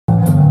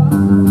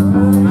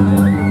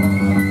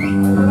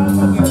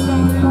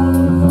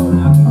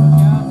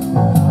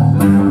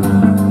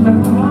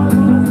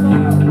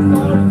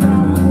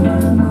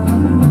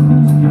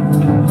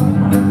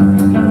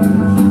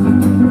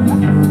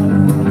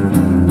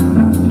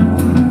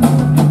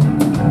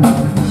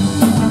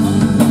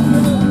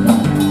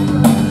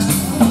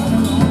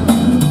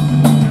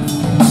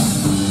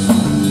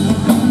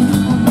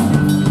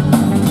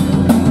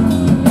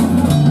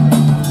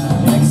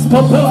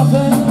byla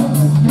ven,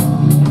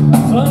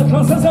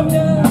 zlétla se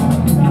země,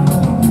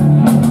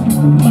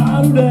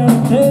 má rudé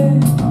ty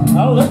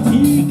a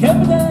letí ke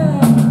mně.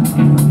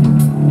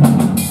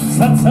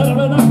 Srdce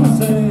rve na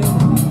kusy,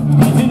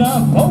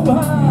 květina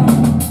pouhá,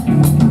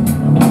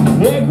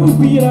 jak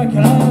upírá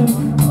krev,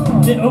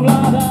 kdy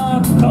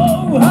ovládá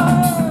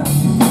touha.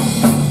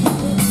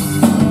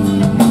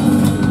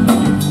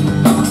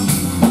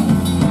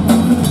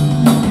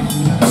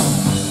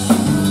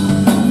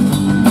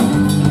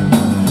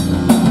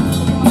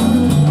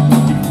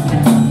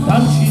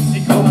 Tančí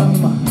si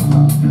kolem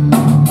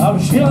a v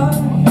žilách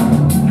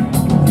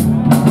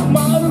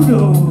má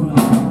rudou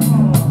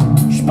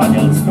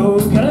španělskou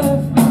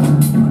krev.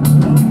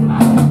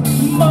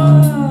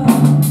 Má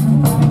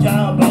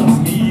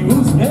ďábelský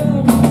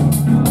úsměv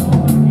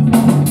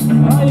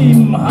a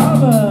jím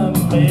havem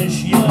je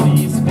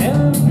šílený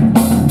zpěv.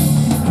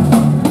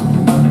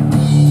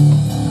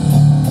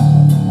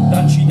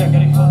 Tančí tak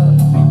rychle,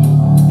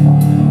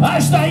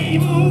 až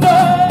tajím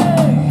dech.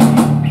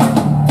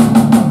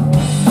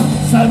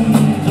 Jsem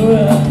tu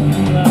jen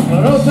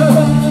pro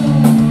tebe,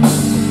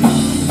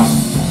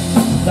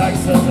 tak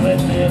se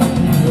zvedni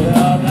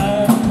a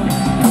jdem.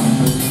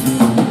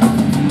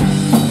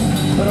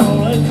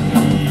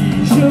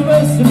 Proletíš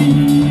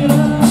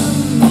vesmírem,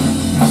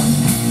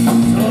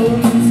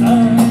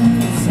 slunce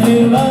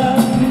si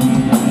ven.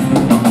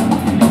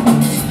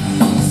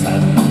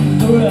 Jsem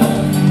tu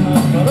jen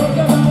pro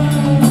tebe,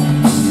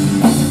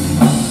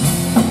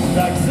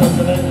 tak se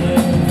zvedni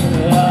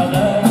a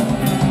jdem.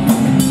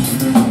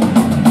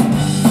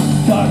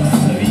 Pak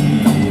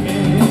svými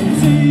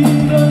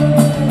křídly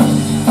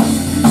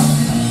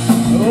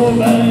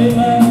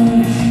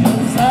obejmeš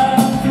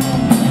zem.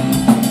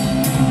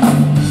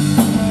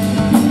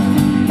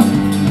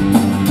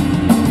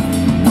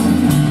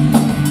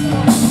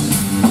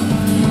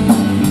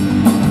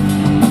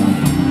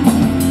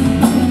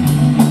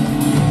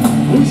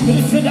 Už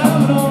kdysi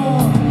dávno,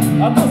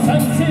 a to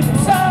jsem si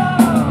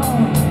přál,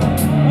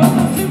 a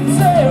to si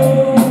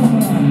přeju,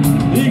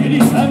 i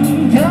když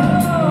jsem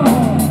král.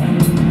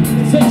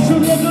 Chceš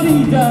všude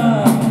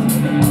lítat,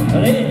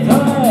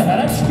 rychle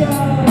hračka,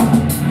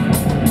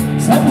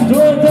 jsem tu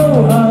je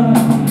touha,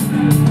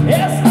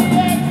 jasný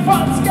jak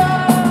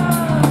facka.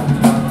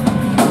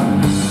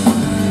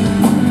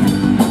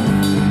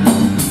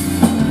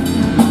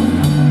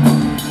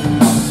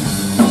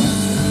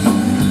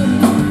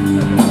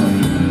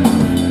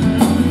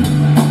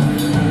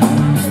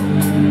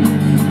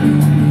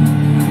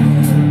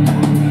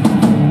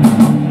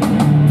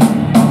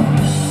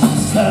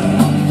 Jsem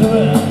tu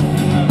jen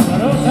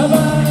pro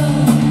tebe,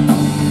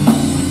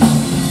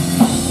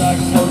 tak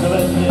se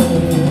zvedni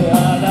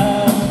a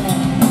jdem.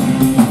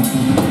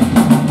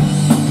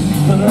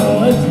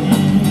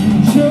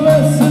 Proletíš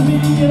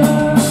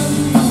vesmírem,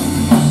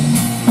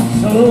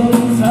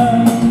 slunce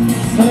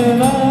si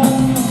ven.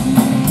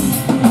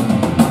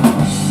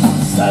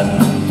 Jsem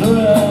tu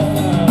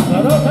jen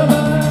pro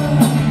tebe,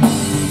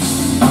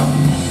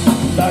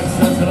 tak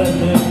se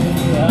zvedni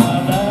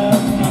a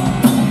jdem.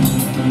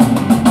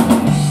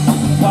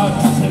 Pak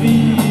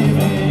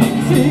svými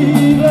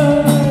křídly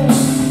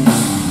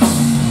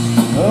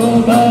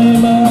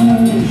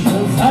obejmeš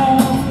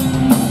zem.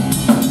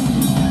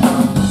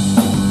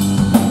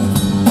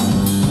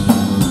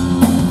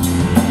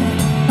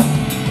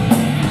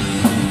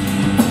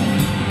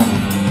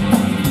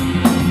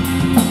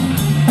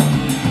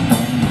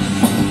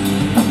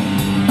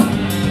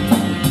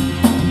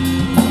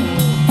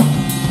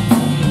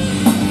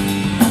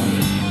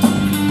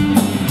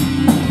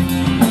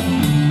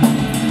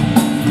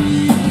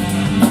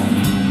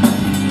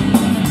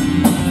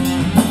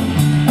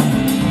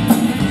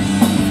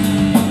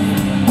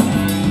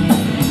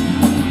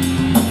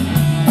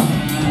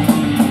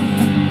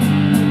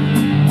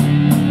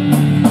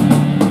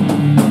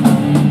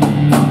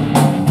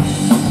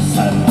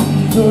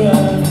 Tu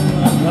jen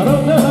pro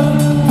tebe,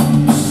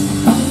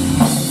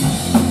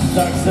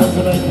 tak se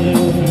zvedni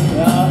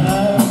a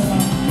jdem.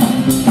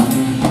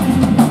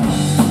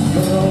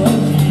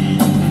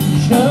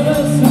 Proletíš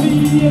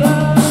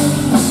vesmírem,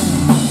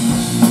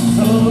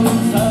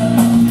 slunce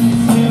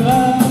si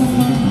ven.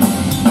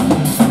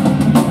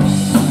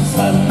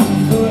 Jsem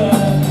tu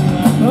jen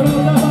pro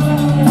tebe,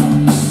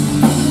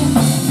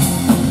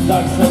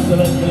 tak se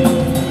zvedni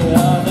a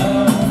jdem.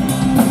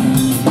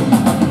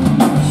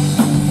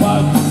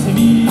 Pak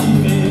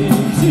svými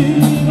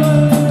křídly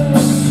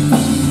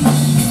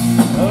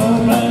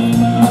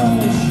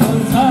obejmeš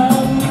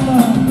zem.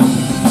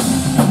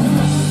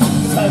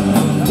 Jsem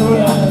tu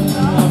jen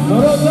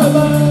pro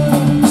tebe,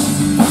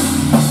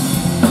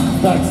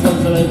 tak se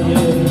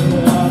zvedni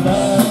a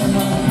jdem.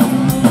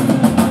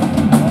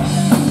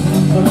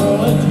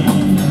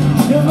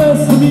 Proletíš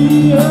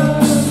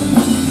vesmírem,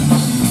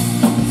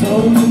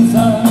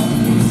 slunce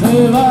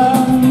si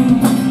ven.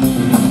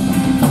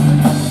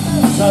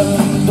 Jsem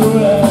tu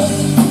jen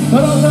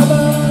pro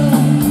tebe,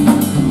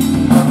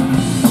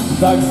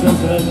 tak se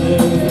zvedni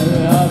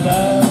a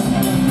jdem.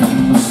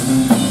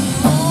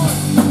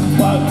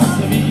 Pak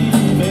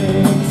svými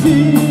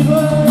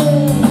křídly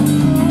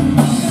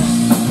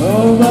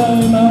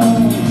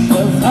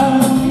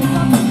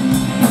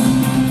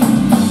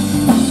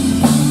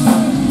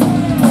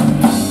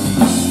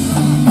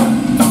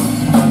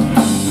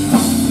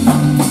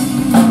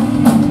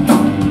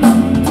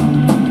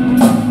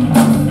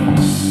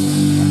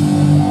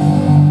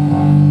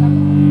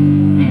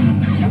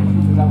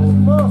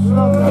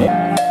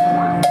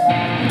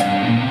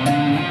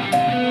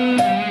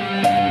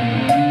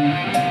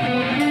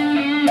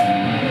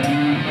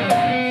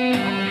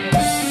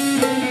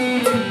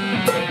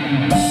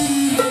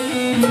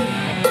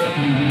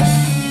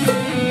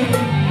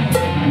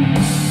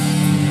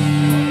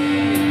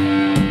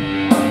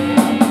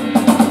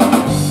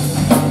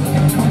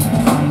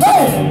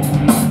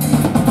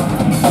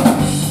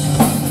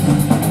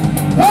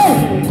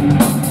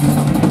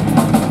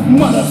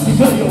Mada si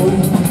kajou,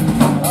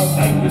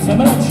 a venku se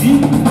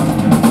mračí,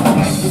 a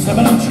venku se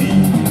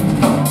mračí.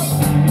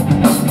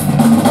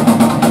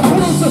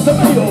 Ruce se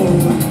mejou,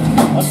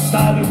 a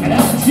stádo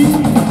kráčí,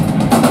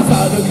 a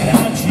stádo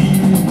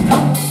kráčí.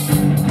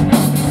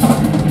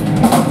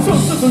 Co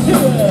se to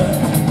děje?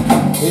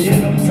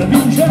 Jenom se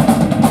ví, že,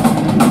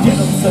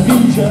 jenom se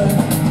ví, že.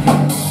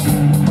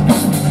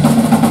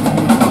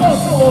 A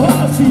to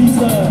hlásí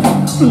se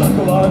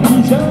tlaková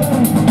níže,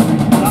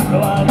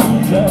 tlaková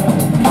níže.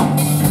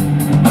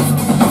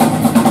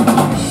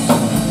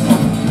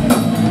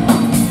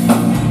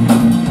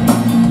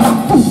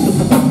 Půjde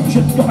se tam,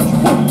 že to až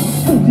bolí,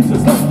 půjky se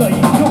sletají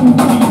do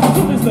úkolí,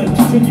 co by své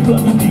čičení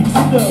planitých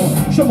křidel,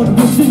 šaman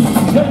věření,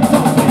 že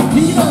zase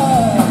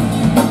jiné.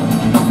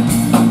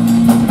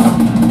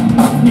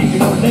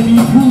 Nikdo neví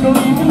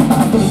půdolí mu,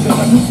 protože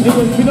tak musíme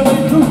vydavej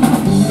druh.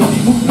 Půdolí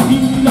mu neví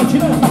na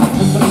činech,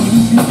 že se lidi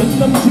musí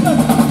jenom činech,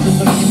 že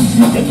se lidi musí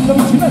jenom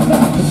činech,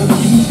 že se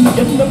lidi musí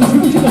jenom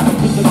činech,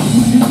 že se lidi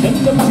musí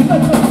jenom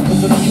činech, že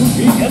se lidi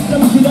musí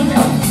jenom činech.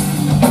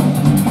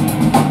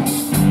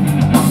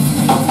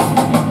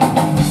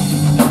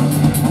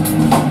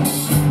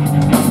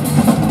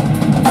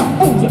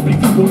 Pouze prý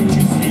půdolí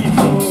čistý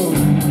vzduch,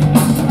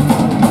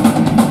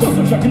 to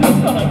se však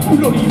nestane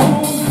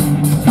půdolímu.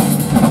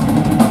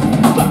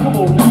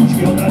 Takovou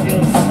blížky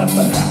odradil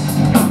sebe.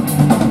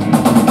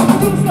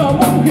 Různá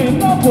mouchy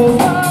na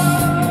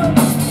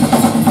pohled.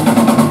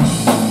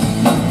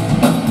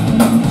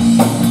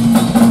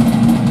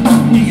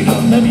 Nikdo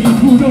neví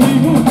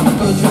půdolímu,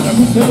 proč je tak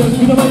musel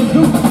vydavej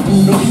vzduch.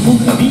 Půdolímu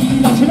neví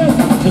na činec,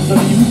 že se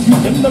lidi musí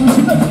jenom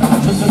činec,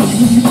 že se lidi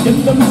musí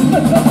jenom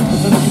činec, že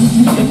se lidi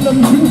musí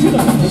jenom činec,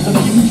 že se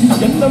lidi musí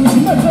jenom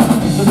činec,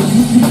 že se lidi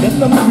musí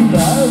jenom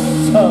činec.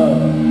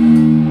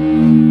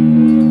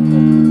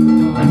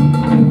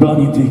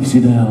 Planity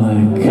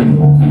křidélek,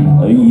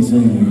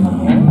 lízení,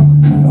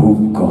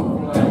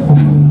 hukot,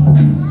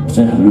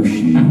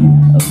 přehluší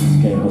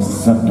lidského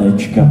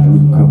srdéčka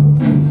hlukot.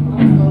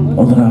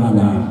 Od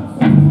rána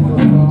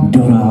do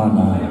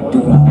rána,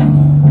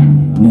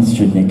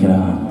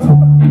 nesčetněkrát.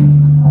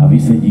 A vy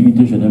se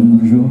divíte, že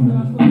nemůžu,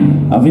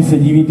 a vy se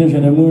divíte,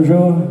 že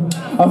nemůžu,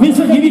 a vy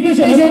se divíte,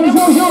 že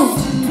nemůžu.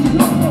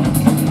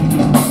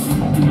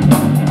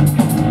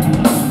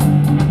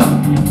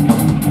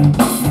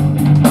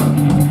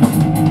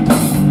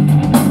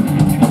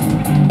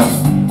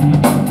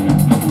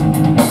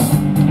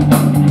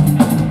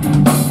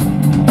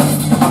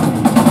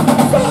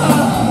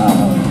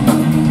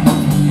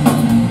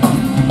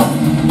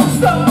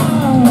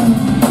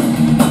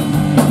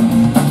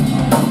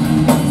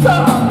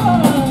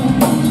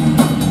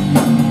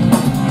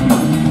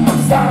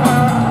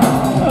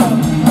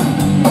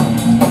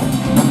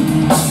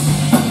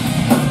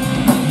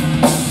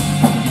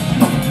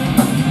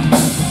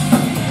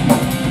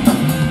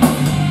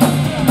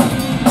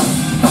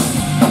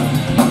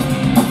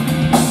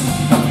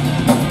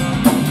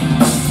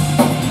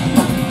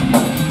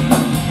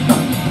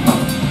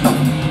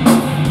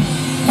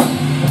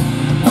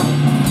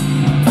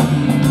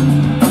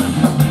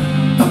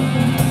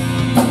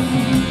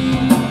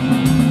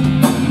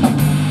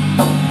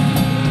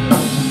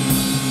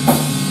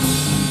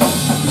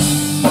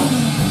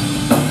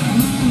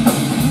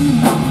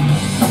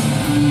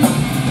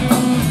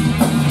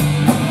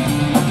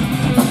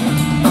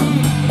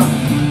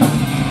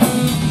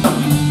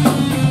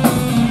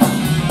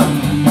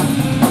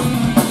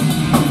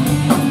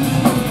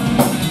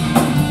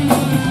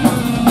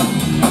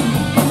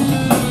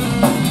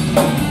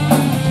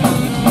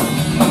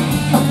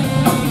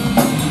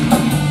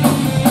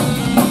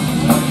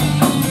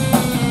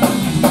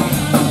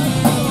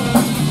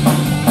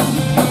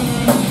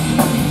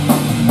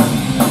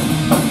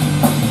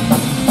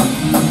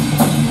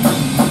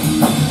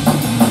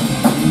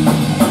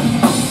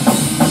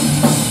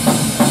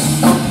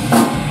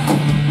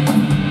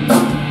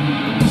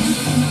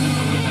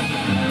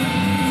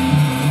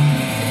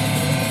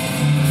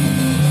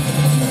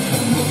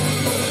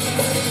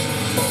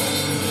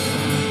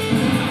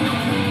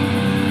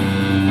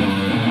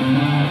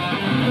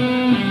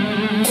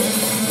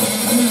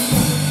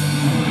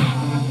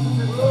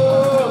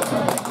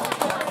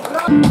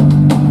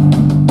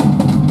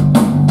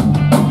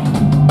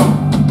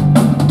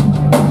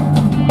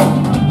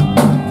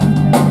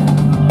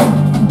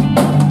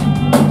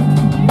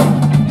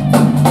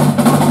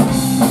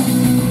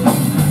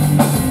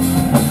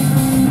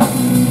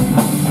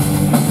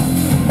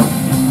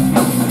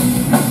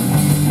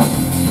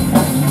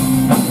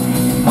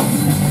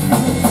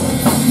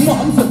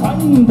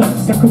 tak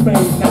zakopej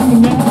na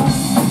mě.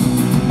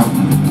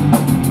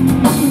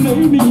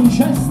 Nejmíň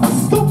 6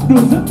 stopnů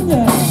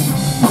země.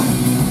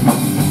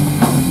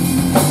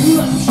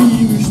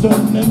 Lepší už to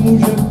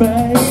nemůže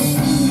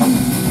být.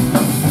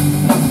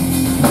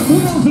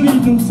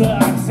 Rozhlídnu se,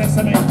 ať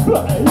se mi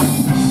plej.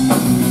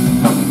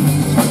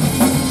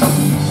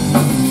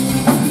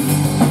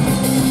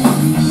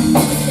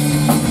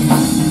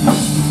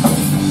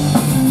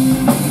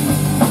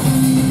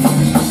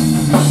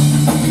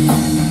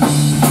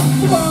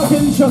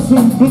 Času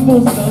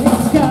blbost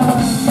lidská.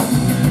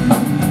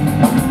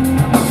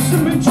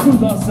 trošku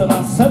zase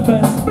na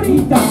sebe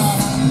splítá.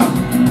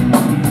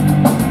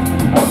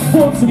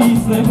 Pod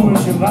svízlem už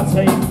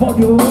vracej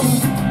vodu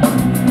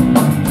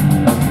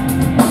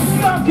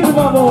na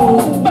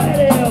krvavou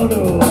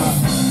periodu.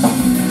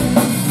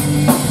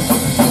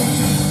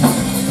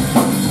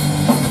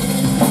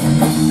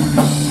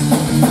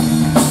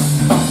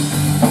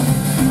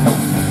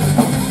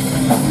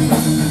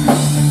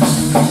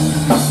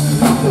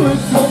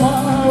 Lidstvo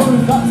má už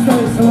zase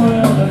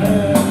svoje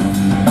dny,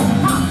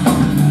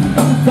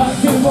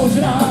 taky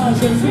možná,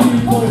 že svý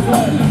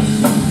poslední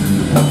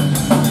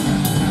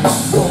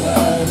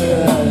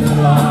komedie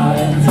trvá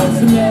jen se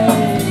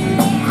směj.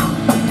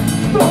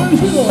 Tvoj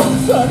život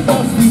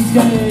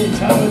sarkastický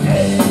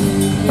čaroděj.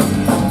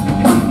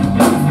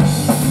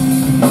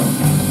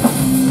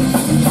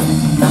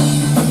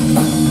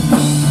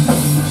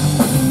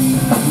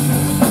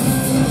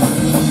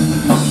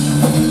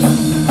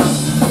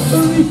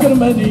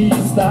 Vykrmený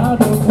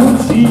stádo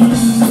kuří,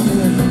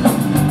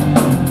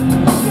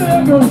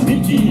 jako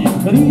žití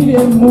chlívě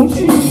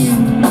mučí,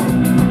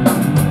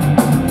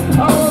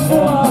 ale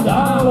volá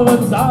dál ve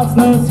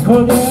vzácné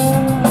schodě,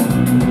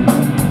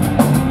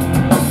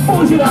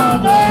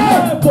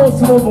 požráné po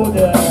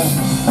svobodě.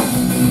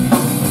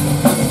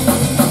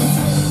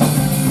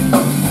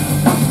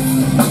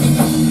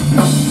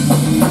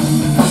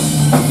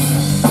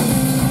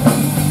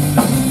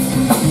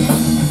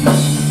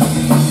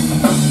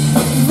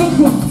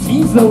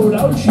 Jsou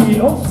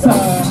další ovce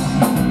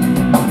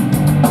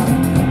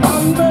a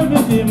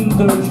nevidím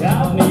tu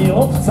žádný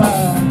ovce.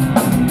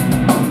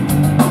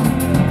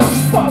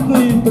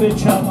 Špatný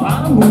pryč a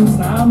mámu s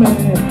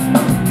námi,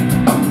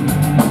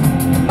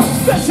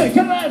 teče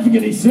krev,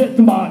 když svět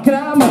má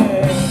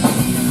krámy.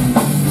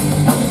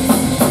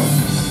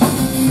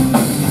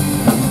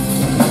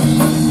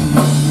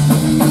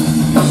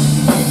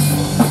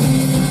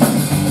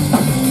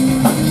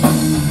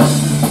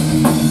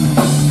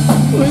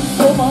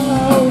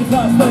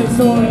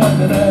 Svoje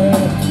dny,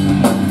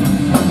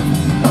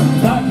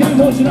 taky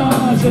možná,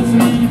 že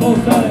svý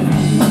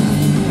poslední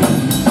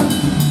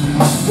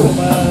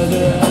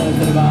komedie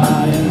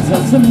trvá jen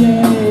se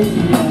směje.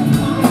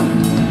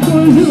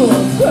 Tvůj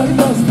život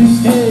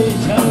sarkastický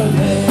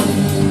čaroděj.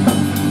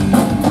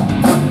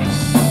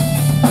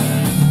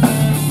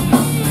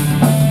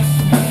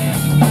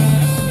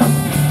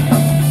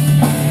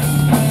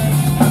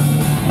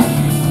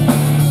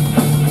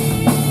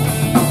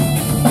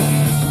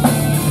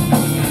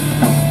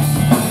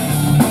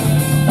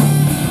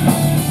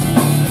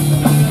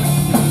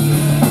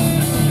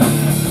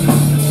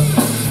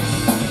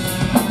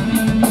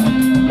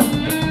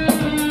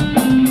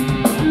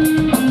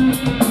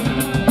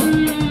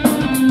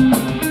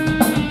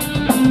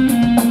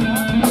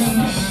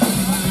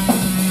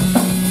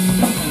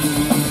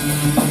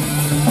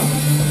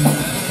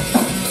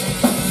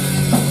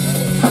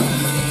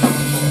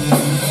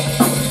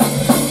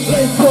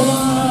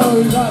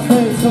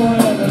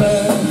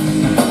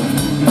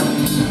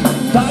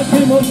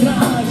 Taky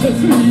možná, že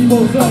svý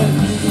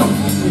poslední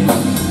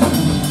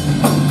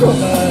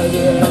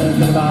komedie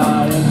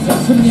trvá jen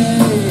se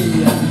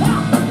směj.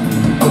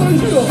 Tvůj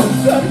život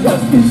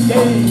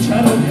sarkastický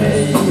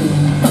čaroděj.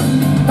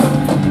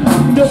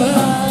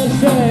 Dobrá,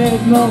 že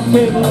jedno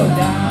pivo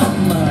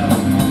dám,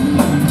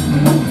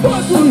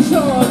 pak už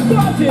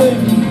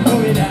odplatím,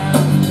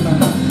 povídám.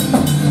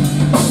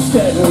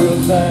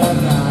 Stěhuju se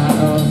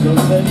ráno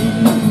do celý,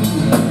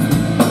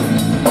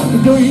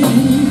 do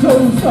jiných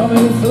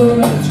soustavy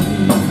sluneční.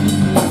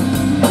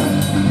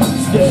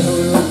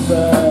 Stěhuju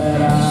se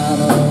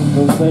ráno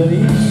do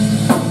celý,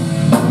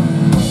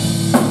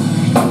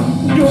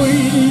 do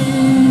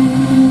jiných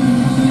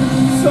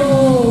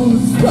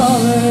soustavy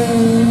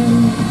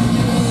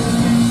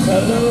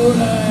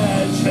sluneční.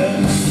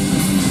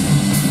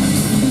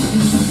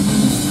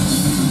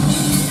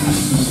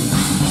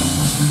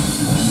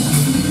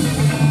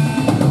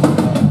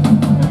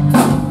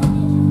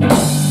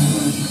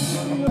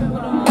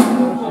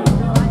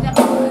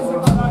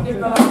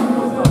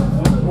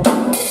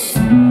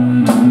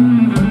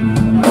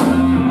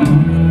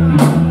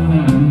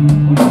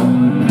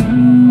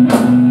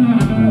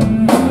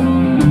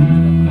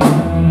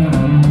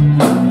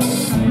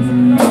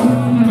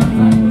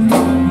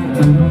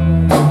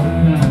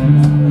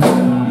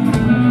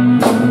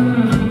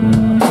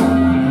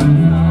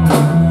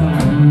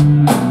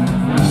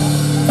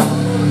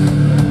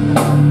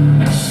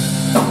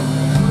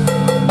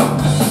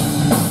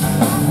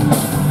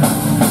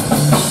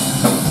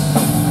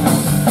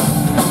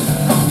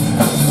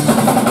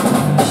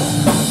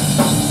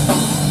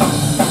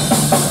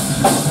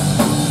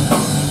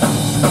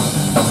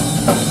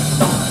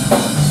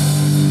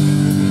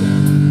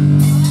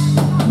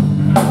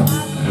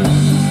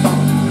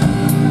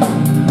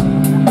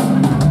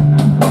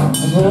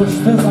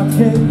 Vložte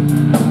zadky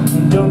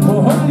do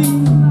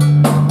pohodlí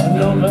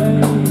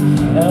novej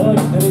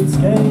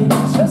elektrický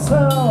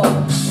křesel.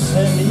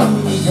 Celý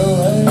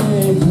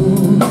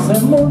kolejů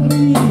se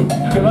modlí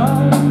k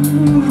vám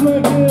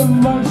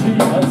znakem vaší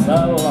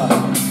hesel.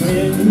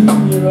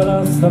 Kvění v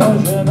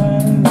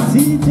nastražené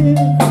síti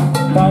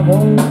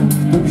pavouk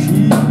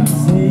tuší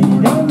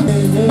snídem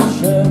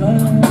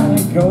vyděšené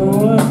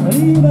koule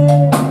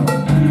hlíny,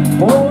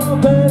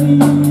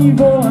 polapený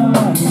volání.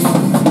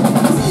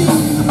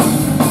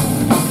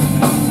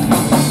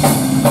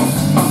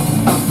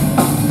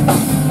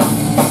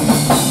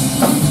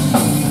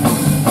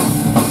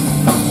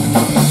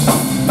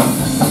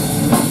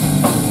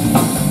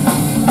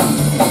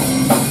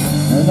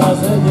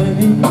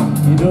 Nazeděný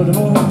do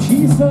dvou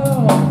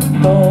čísel,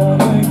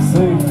 tolik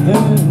si ty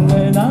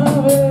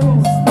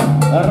nenávist,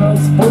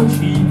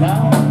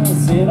 rozpočítá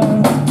si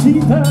náš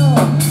přítel,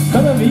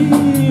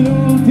 první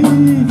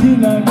nultý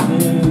na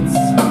nic.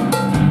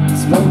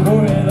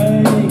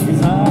 Spokojených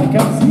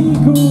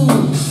zákazníků,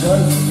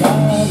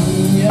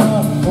 tleskání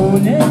a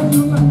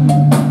ponění,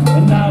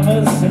 na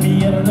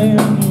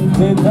vesmírném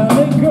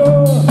Titaniku,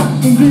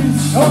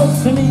 když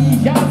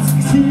osmíchá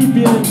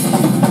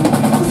skřípění.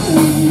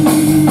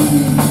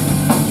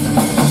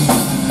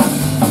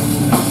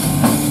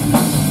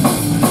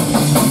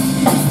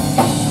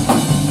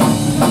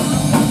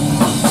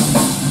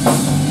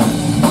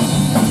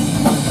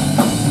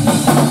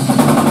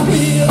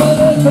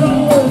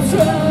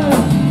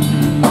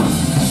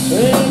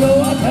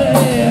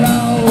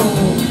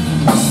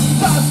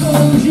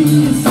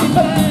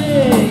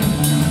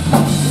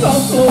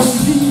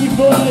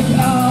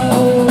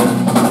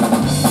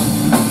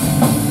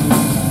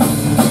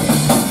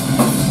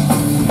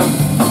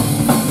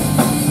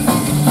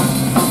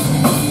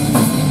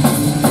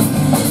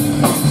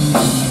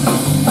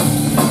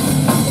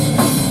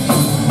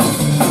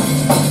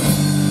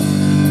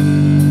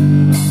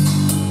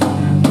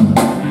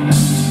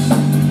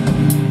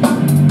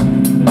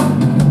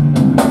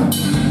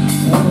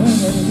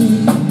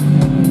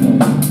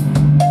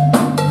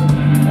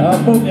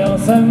 Zapomněl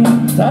jsem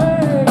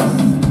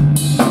text,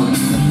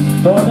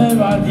 to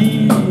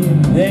nevadí,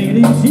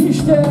 někdy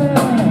příště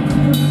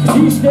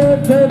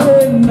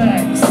tedy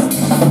next.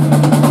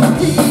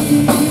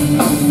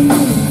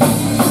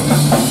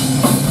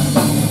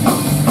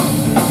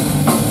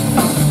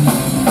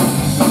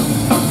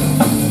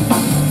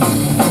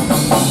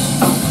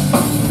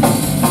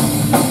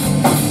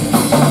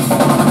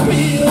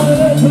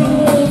 Chvíle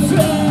pro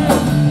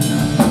svět,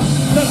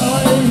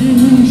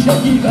 nalej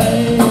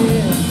šedivej,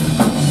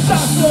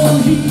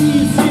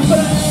 zaslouží si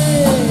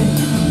brej,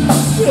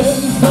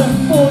 jen se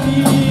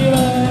podívej,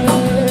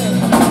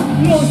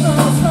 možná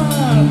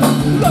snad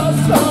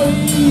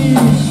zastaví,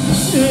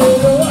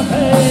 jedu a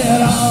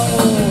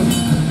hejrau,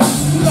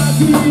 na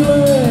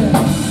chvíli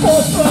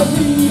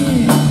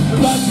poslední,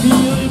 na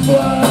chvíli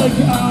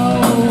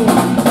blackout.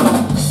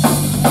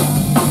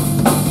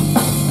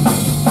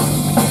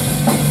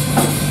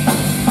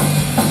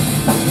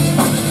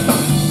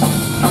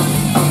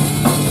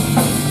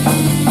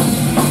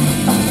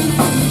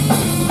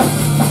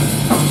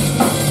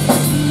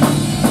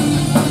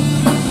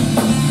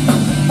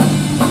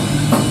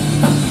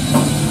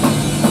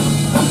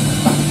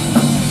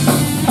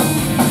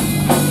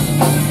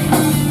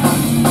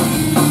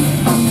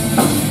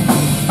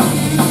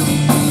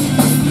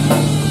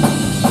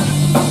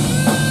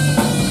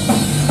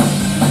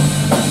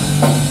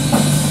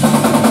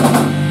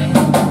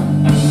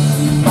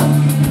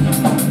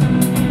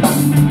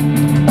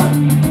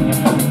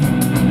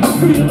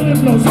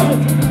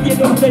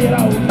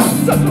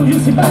 Zaslouží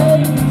si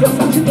bej,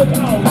 zaslouží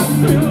blackout,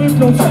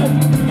 vypnout set,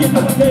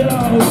 jednotný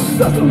round.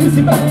 Zaslouží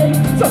si bej,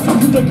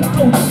 zaslouží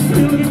blackout,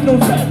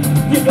 vypnout set,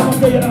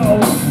 jednotný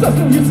round.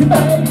 Zaslouží si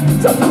bej,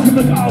 zaslouží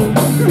blackout,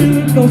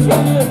 vypnout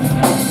set.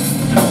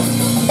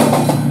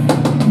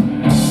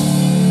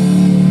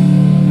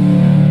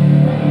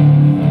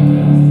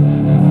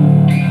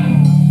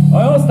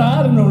 A jo,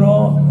 stárnu,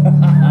 no.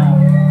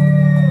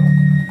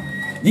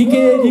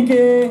 Díky.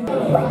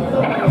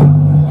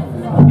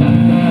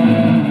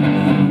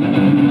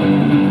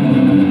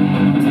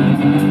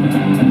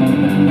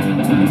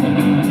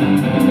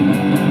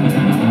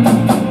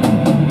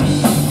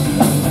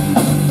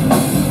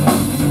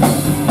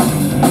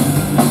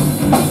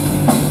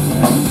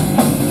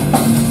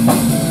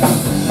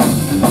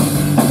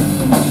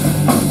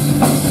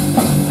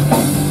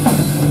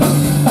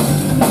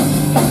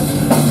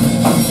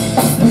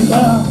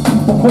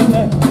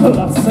 Pochodně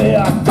hlasy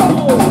a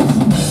kous.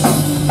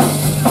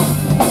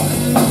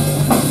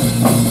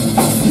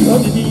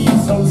 Hodní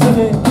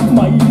sousedy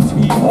mají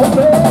svý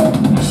hobby.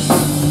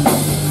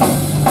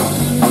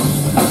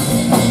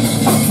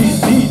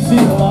 Tisíci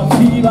hlav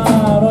bývá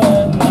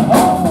jen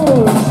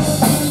houš.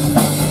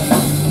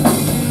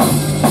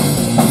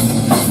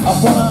 A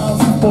po nás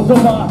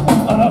podoba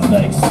a na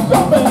zdech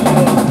stopy.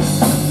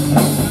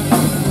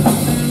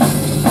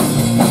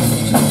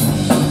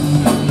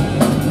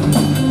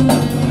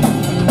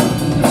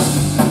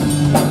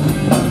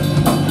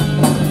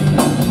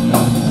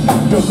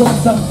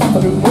 Dokonce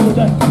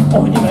průvodek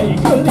ohnivej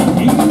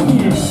lidí.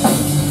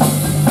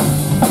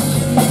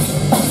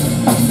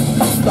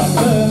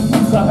 Tamhle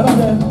v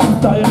zahradě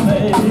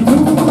tajemnej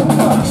dům.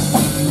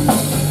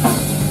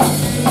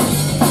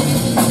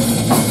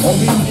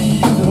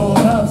 Obilí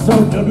dvora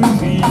jsou do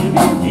duší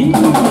lidí.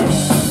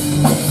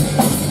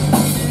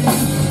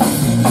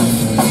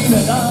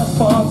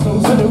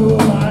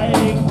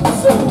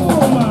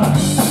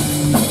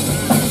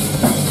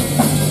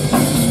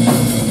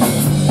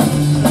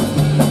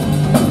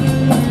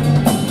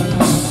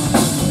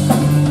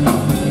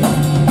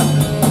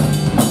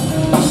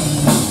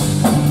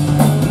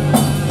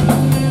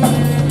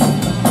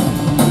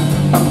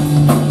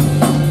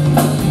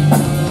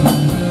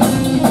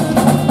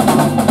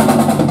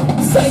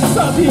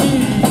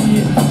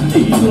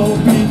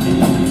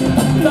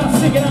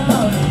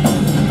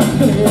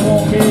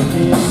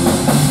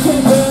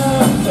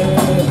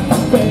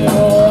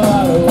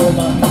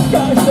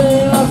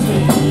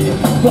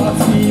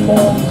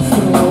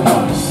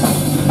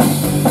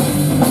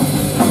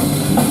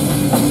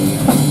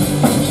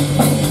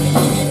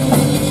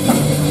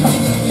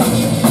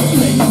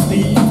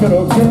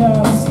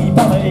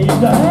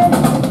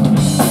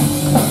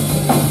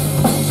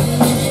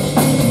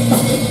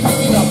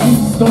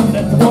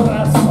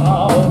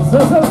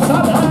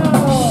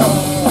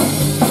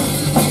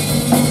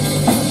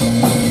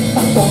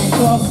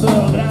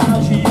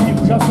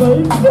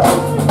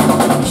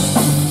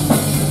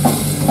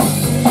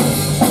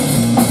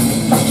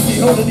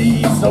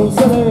 Hodný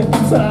sousedy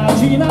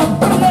sráží na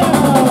prdel.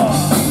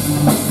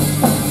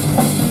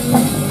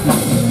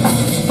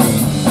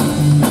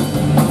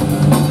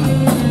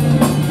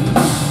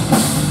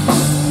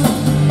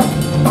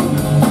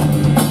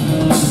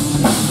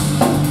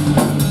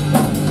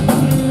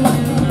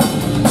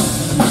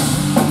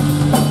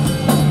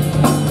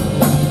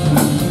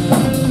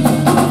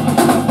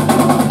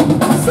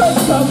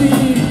 Zastaví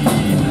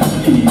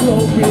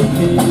jídlo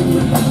pěkný,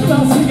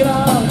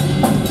 nasigrání,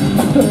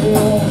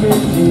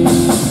 triumfitní.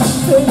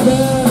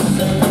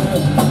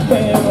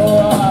 Pero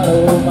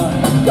aroma,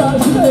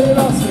 každej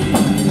na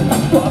svým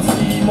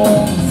vlastní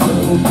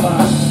monstrum má.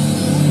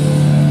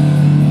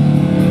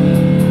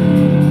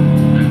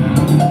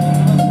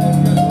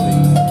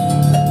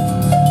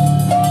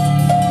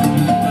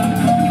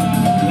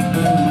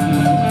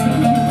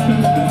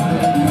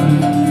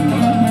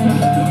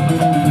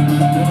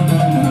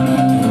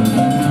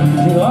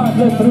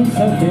 Žilákle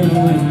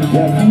průsetění,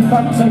 jaký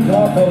pak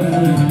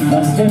překvapení,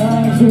 na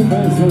stěnách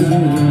zuby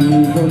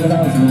zuří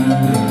podrazí.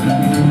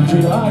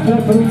 Žilákle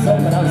průce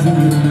mrazí,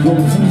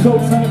 dloucí jsou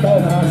sebe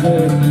mrazy,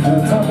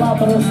 zrcadla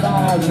prostá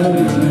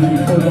člověčí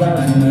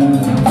podrazí.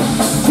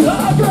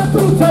 Žilákle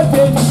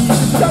průsetění,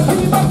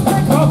 jaký pak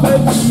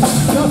překvapení,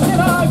 na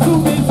stěnách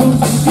zuby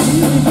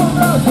zuří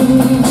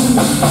podrazí.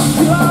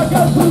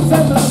 Žilákle průce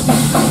mrazí,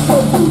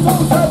 dloucí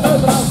jsou sebe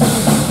mrazy,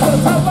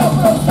 zrcadla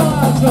prostá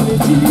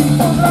člověčích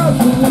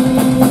podrazů.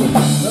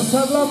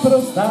 Zrcadla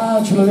prostá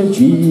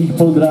člověčích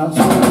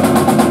podrazů.